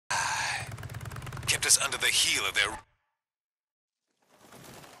kept us under the heel of their...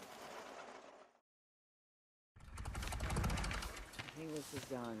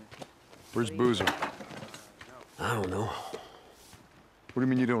 Where's Boozer? I don't know. What do you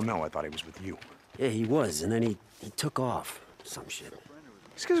mean you don't know? I thought he was with you. Yeah, he was, and then he took off. Some shit.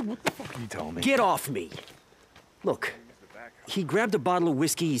 This guy's... What the fuck are you telling me? Get off me! Look, he grabbed a bottle of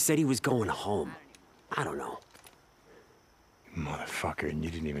whiskey, he said he was going home. I don't know. Motherfucker, and you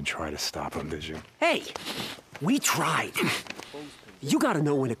didn't even try to stop him, did you? Hey! We tried. You gotta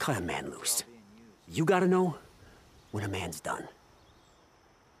know when to cut a man loose. You gotta know when a man's done.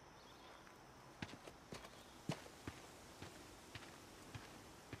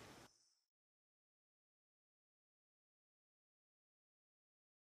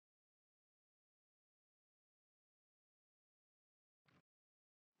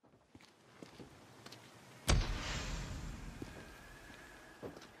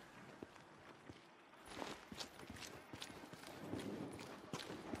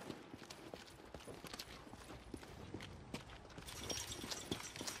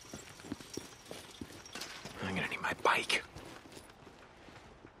 I'm gonna need my bike.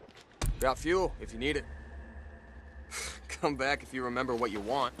 Got fuel, if you need it. Come back if you remember what you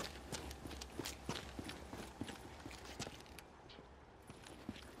want.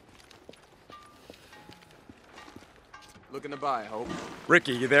 Looking to buy, I hope.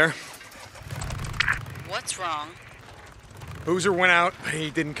 Ricky, you there? What's wrong? Boozer went out, but he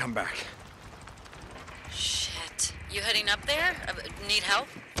didn't come back. Shit. You heading up there? Need help?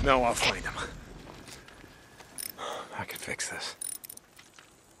 No, I'll find him. I can fix this.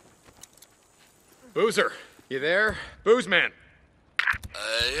 Boozer, you there? Booze man.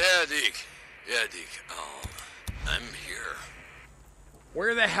 Yeah, Deke. Yeah, Deke. I'm here.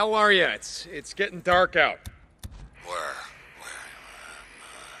 Where the hell are you? It's getting dark out. Where?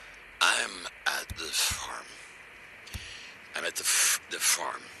 I'm at the farm. I'm at the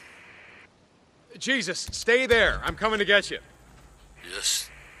farm. Jesus, stay there. I'm coming to get you.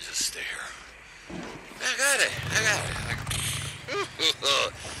 Just stay here. I got it.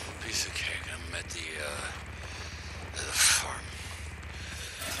 Piece of cake. I'm at the farm.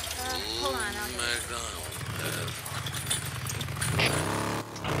 Hold on, I'll McDonald.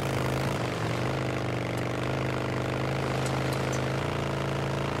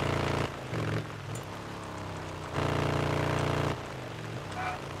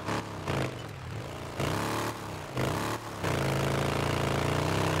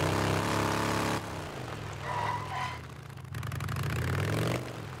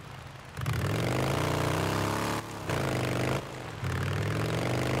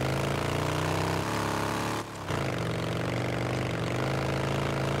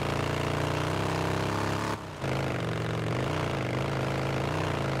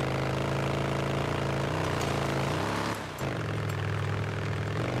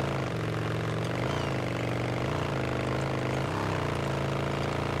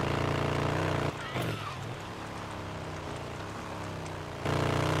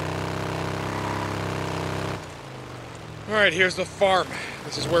 All right, here's the farm.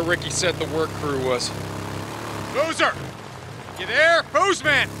 This is where Ricky said the work crew was. Boozer! You there? Booze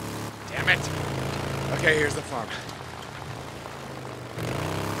man! Damn it. Okay, here's the farm.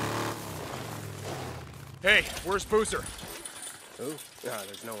 Hey, where's Boozer? Who?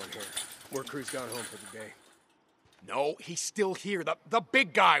 There's no one here. Work crew's gone home for the day. No, he's still here. The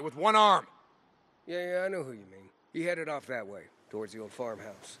big guy with one arm. Yeah, I know who you mean. He headed off that way, towards the old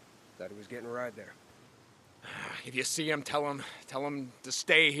farmhouse. Thought he was getting a ride there. If you see him, tell him to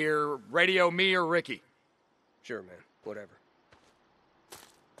stay here. Radio me or Ricky. Sure, man. Whatever.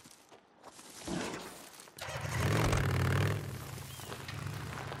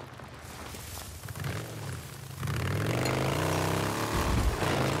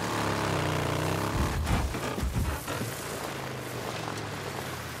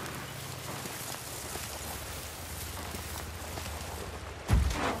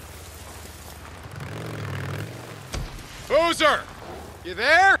 Boozer! You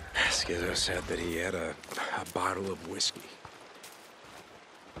there? Skizzo said that he had a bottle of whiskey.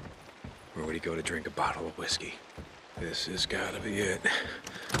 Where would he go to drink a bottle of whiskey? This has gotta be it.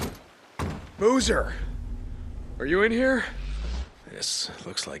 Boozer! Are you in here? This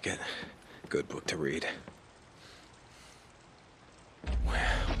looks like it. Good book to read.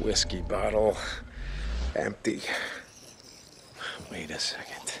 Whiskey bottle. Empty. Wait a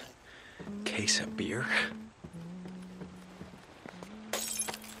second. Case of beer?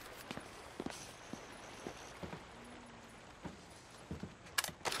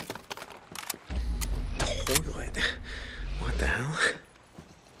 Toilet? What the hell?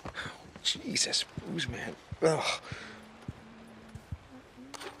 Jesus, booze man. Ugh.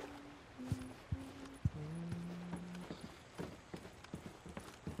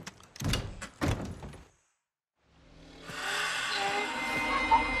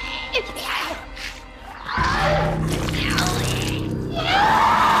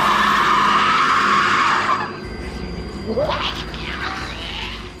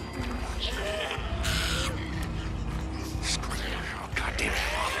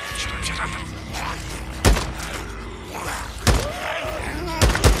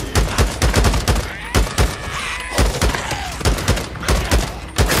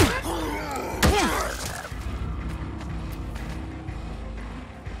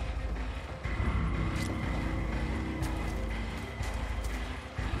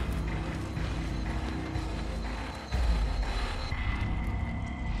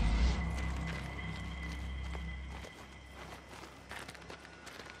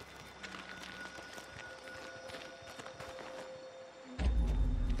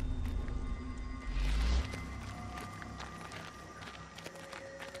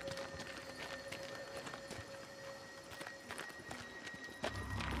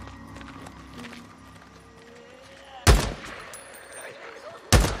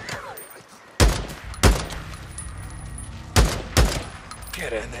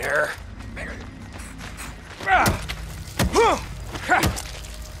 Get in there.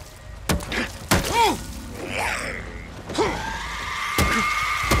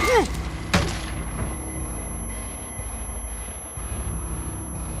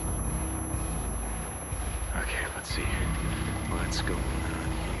 Okay, let's see. What's going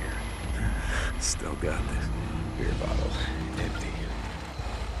on here? Still got this beer bottle empty.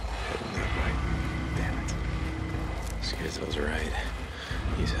 Heading that way. Damn it. Skizzo's right.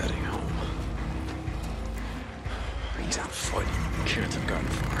 He's heading home. He's on foot. Can't have gotten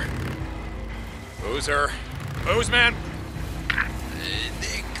far. Boozer. Boozman! Hey,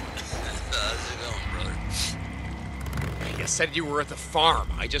 Nick. How's it going, brother? You said you were at the farm.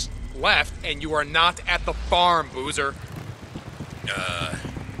 I just left, and you are not at the farm, Boozer.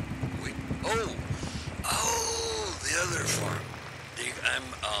 Wait. Oh, the other farm. Nick,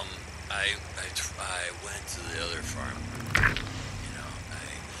 I went to the other farm. You know,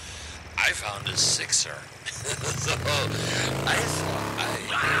 I found a sixer. So I thought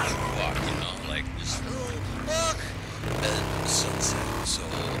I walk, you know, like just a little walk at sunset. So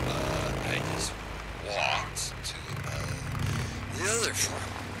I just walked to the other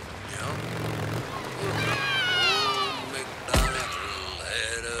farm, you know. Old MacDonald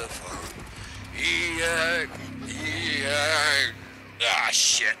had a farm. Ah,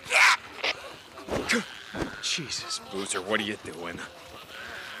 shit. Ah! Jesus, Boozer, what are you doing?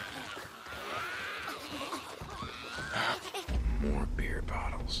 More beer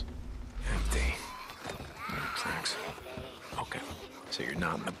bottles. Empty. Thanks. Okay, so you're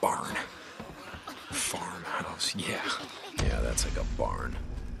not in the barn. Farmhouse, yeah. Yeah, that's like a barn.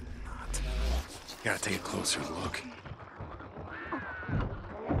 Not. Gotta take a closer look.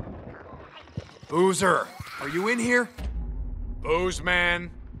 Boozer, are you in here? Boozman.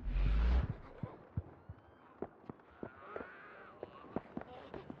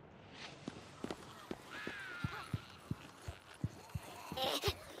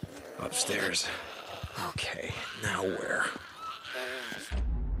 Upstairs. Okay, now where?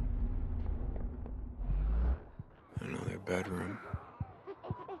 Another bedroom.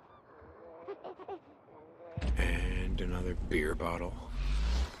 And another beer bottle.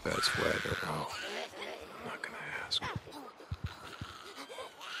 Bed's wet or oh. I'm not gonna ask.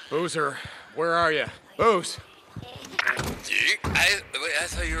 Boozer, where are you? Booze. Dick, I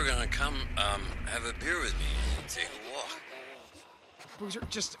thought you were gonna come have a beer with me and take a walk. Boozer,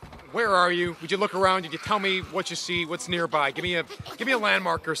 just where are you? Would you look around? Did you tell me what you see? What's nearby? Give me a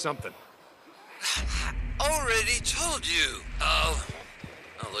landmark or something. Already told you. Oh,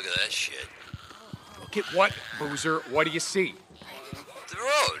 look at that shit. Look at what, Boozer? What do you see? The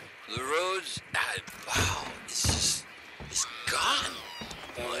road. The road's wow. It's gone.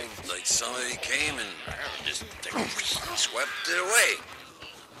 Like somebody came and just swept it away.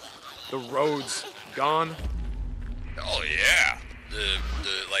 The road's gone. Oh yeah. The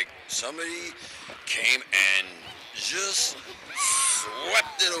like somebody came and just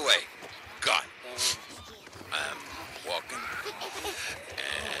swept it away. Gone. I'm walking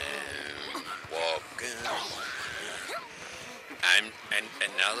and walking.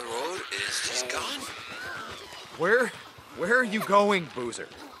 And now the road is just gone. Where are you going, Boozer?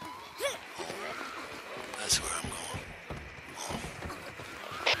 That's where I'm going.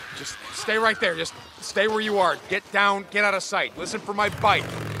 Just stay right there. Just stay where you are. Get down, get out of sight. Listen for my bite.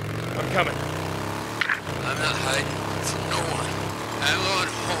 I'm coming. I'm not hiding from no one. I'm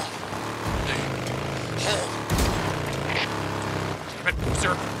going home. Home. Damn it,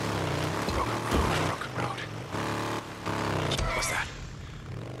 Boozer. Broken road. What's that?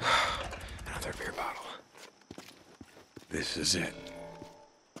 Another beer bottle. This is it.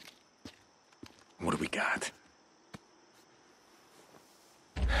 What do we got?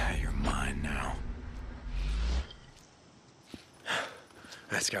 You're mine now.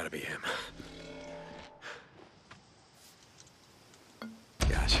 That's gotta be him.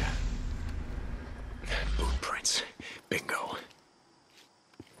 Gotcha. Blueprints. Bingo.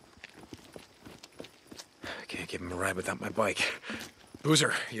 Can't give him a ride without my bike.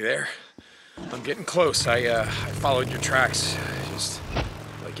 Boozer, you there? I'm getting close. I followed your tracks, just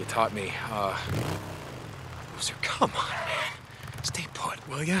like you taught me. Boozer, come on, man. Stay put,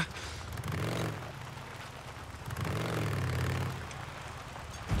 will ya?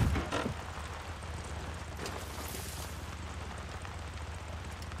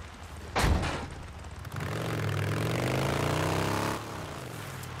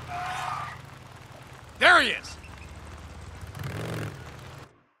 There he is!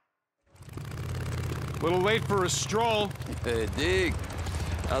 Little late for a stroll. Hey, Dig.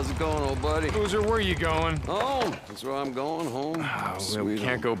 How's it going, old buddy? Boozer, where you going? Home. That's where I'm going, home. Oh, we Sweet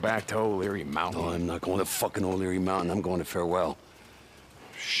can't home. go back to O'Leary Mountain. No, I'm not going to fucking O'Leary Mountain. I'm going to Farewell.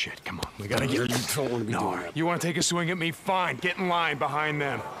 Shit, come on. We gotta get... You don't want to be doing that. You want to take a swing at me? Fine. Get in line behind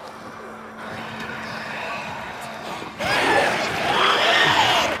them.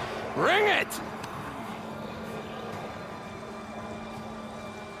 Bring it!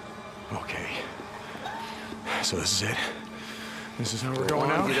 Okay. So this is it? This is how we're Go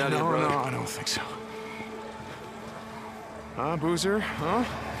going on, out? get out of here, No, brother. I don't think so. Huh, Boozer? Huh?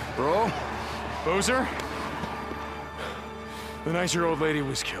 Bro? Boozer? The night your old lady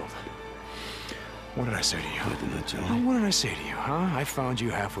was killed. What did I say to you? What did I tell Huh? you? What did I say to you, huh? I found you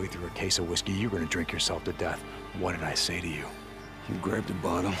halfway through a case of whiskey. You were gonna drink yourself to death. What did I say to you? You grabbed a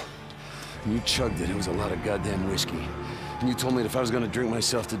bottle, and you chugged it. It was a lot of goddamn whiskey. And you told me that if I was gonna drink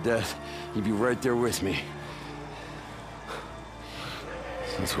myself to death, you'd be right there with me.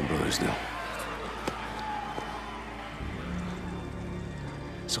 That's what brothers do.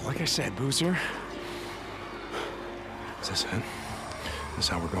 So like I said, Boozer, is this it? This is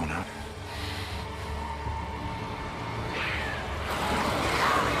how we're going out?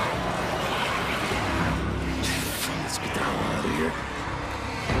 Let's get the hell out of here.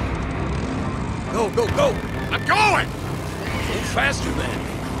 Go, go, go! I'm going! Move faster, man.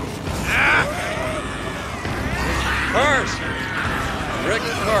 Cars!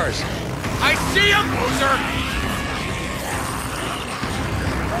 Wrecked cars. I see him, Boozer!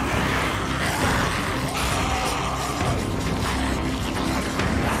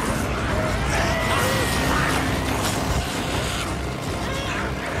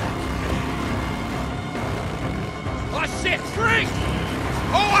 Oh, shit! Drink!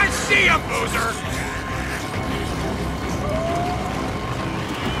 Oh, I see him, Boozer!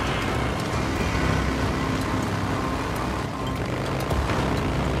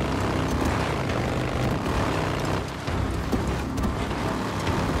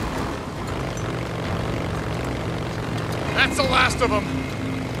 That's the last of them.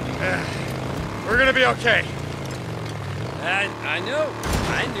 We're gonna be okay. I know.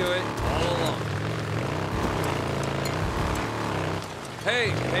 I knew it all along.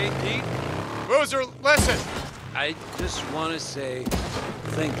 Hey, Deke. Boozer, listen. I just want to say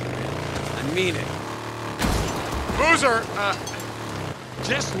thank you, man. I mean it. Boozer,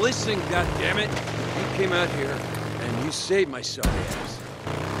 Just listen, goddammit. You came out here and you saved my sorry ass.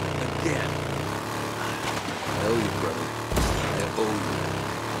 Again. I owe you, brother. I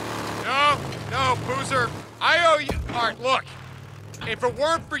owe you. no, Boozer. I owe you. All right, look. If it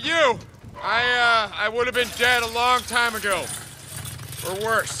weren't for you, I would have been dead a long time ago. Or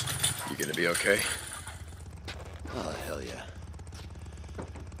worse. You gonna be okay? Oh, hell yeah.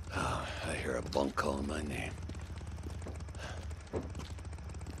 Oh, I hear a bunk calling my name.